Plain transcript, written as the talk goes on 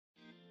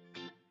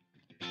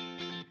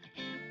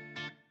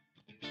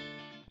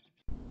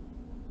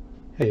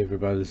Hey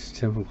everybody, this is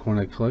Tim from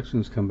Cornette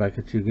Collections. Come back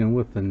at you again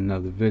with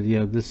another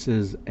video. This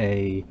is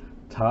a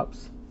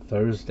Tops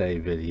Thursday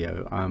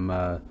video.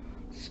 I'm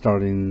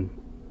starting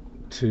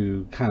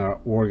to kind of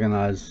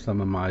organize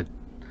some of my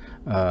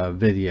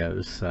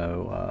videos.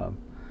 So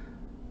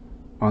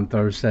on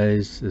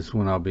Thursdays is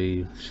when I'll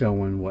be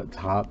showing what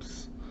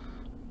Tops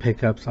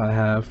pickups I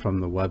have from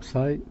the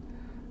website.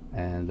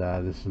 And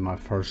this is my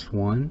first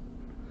one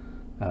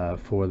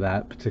for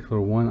that particular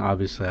one.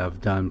 Obviously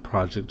I've done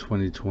Project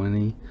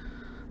 2020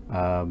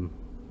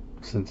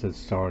 since it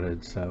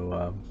started,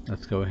 so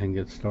let's go ahead and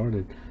get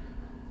started.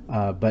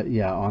 But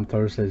yeah, on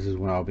Thursdays is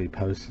when I'll be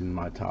posting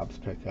my Tops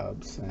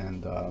pickups,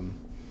 and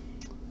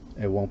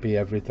it won't be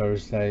every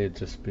Thursday. It'll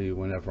just be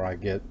whenever I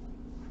get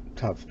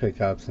Tops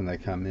pickups and they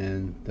come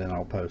in, then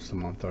I'll post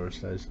them on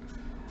Thursdays.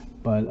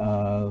 But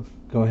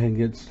go ahead and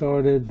get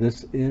started.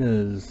 This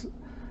is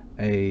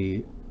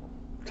a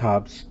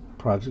Tops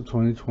Project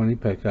 2020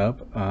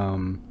 pickup.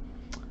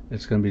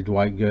 It's going to be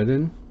Dwight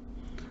Gooden.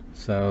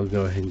 So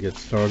go ahead and get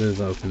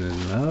started, opening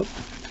it up.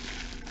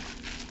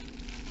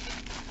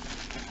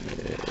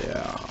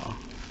 Yeah.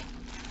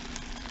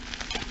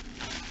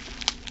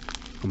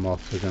 I'm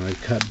also going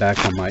to cut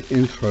back on my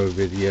intro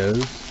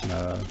videos.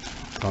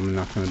 Probably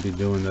not going to be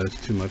doing those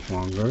too much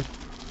longer.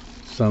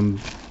 Some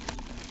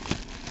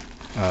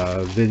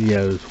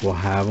videos will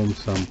have them,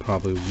 some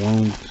probably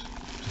won't.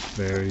 Just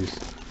varies.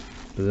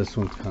 But this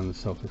one's kind of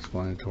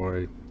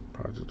self-explanatory.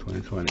 Project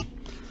 2020.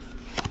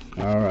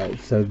 Alright,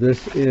 so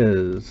this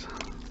is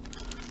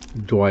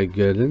Dwight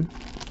Gooden.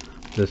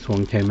 This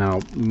one came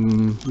out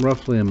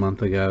roughly a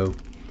month ago.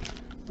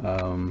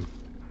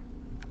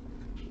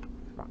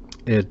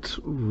 It's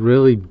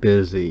really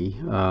busy.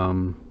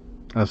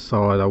 I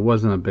saw it. I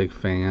wasn't a big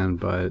fan,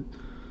 but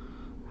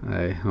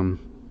hey,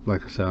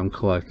 like I said, I'm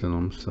collecting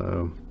them,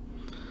 so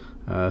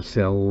I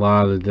see a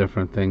lot of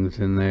different things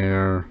in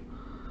there.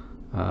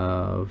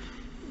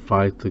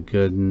 Fight the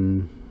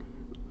Gooden.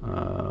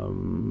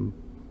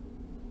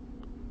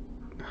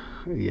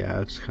 Yeah,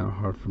 it's kind of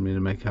hard for me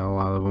to make out a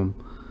lot of them.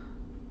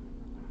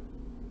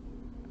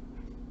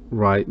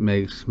 Right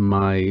makes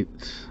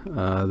might.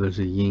 There's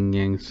a yin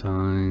yang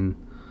sign.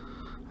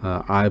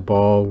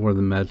 Eyeball where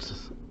the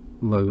Mets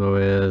logo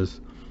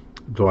is.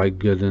 Dwight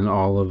Gooden,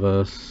 all of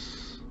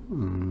us. I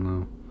don't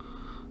know.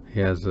 He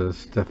has a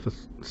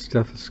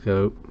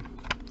stethoscope.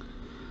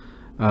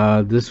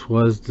 This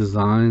was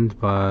designed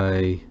by,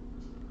 I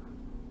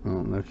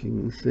don't know if you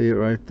can see it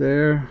right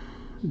there,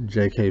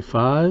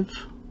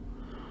 JK5.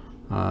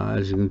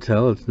 As you can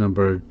tell, it's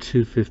number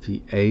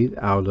 258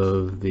 out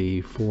of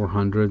the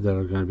 400 that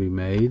are going to be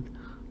made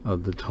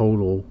of the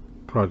total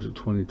Project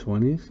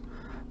 2020s.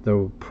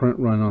 The print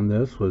run on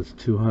this was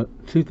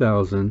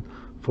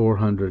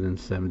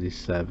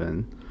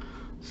 2,477.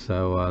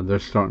 So they're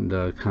starting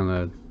to kind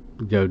of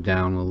go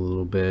down a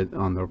little bit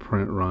on their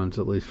print runs,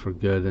 at least for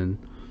Gooden.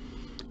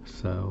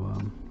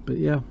 So, but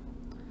yeah,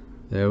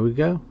 there we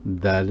go.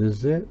 That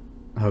is it.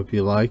 I hope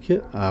you like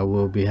it. I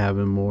will be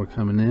having more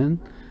coming in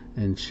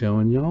and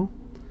showing y'all.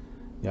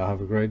 Y'all have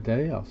a great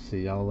day. I'll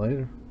see y'all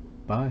later.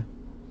 Bye.